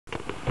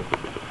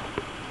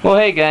Well,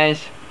 hey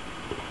guys,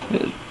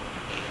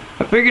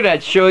 I figured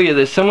I'd show you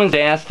this. Someone's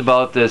asked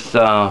about this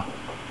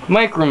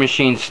Micro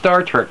Machine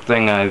Star Trek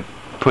thing I've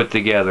put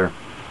together.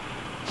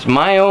 It's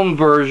my own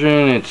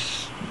version.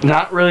 It's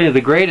not really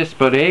the greatest,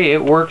 but hey,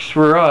 it works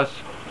for us.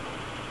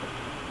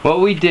 What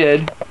we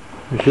did,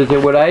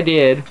 what I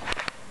did,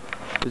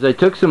 is I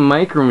took some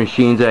Micro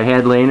Machines I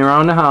had laying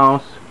around the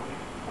house,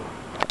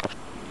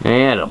 and I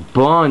had a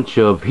bunch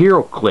of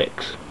Hero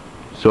Clicks.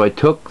 So I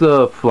took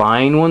the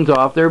flying ones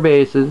off their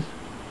bases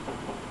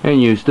and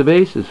used the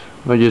bases.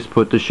 I just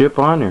put the ship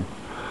on there.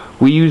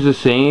 We use the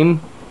same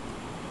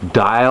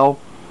dial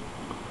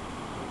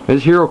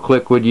as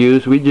HeroClick would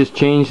use. We just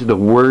changed the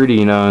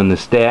wording on the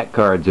stat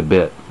cards a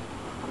bit.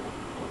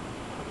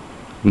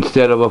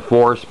 Instead of a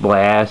force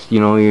blast, you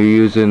know, you're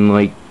using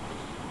like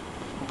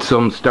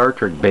some Star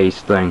Trek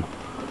based thing.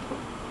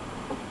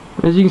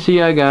 As you can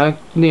see, I got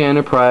the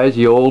Enterprise,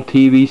 the old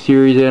TV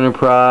series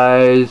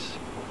Enterprise,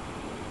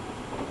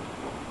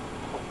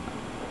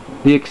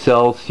 the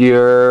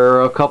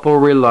Excelsior, a couple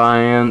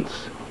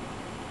Reliance,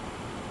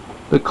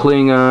 the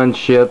Klingon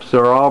ships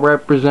are all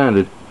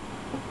represented.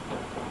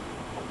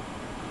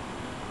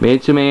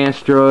 Made some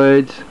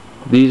asteroids.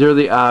 These are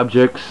the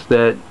objects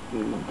that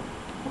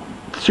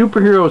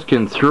superheroes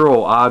can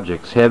throw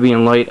objects, heavy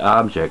and light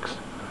objects.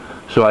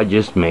 So I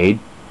just made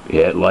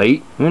it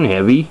light and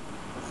heavy.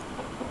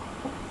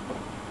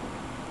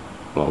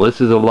 Well, this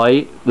is a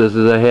light, this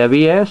is a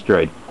heavy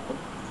asteroid.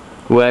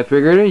 The way I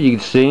figured it, you get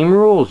the same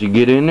rules. You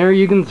get in there,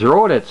 you can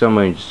throw it at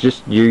somebody. It's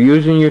just you're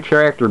using your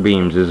tractor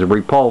beams as a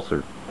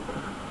repulsor,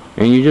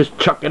 and you just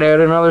chuck it at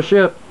another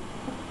ship.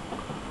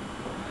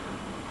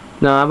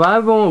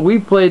 Now,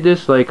 we've played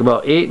this like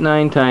about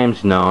 8-9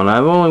 times now, and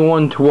I've only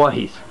won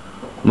twice.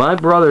 My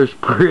brother's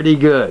pretty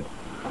good.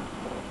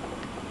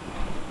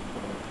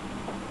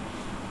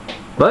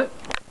 But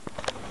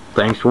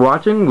thanks for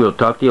watching. We'll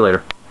talk to you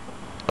later.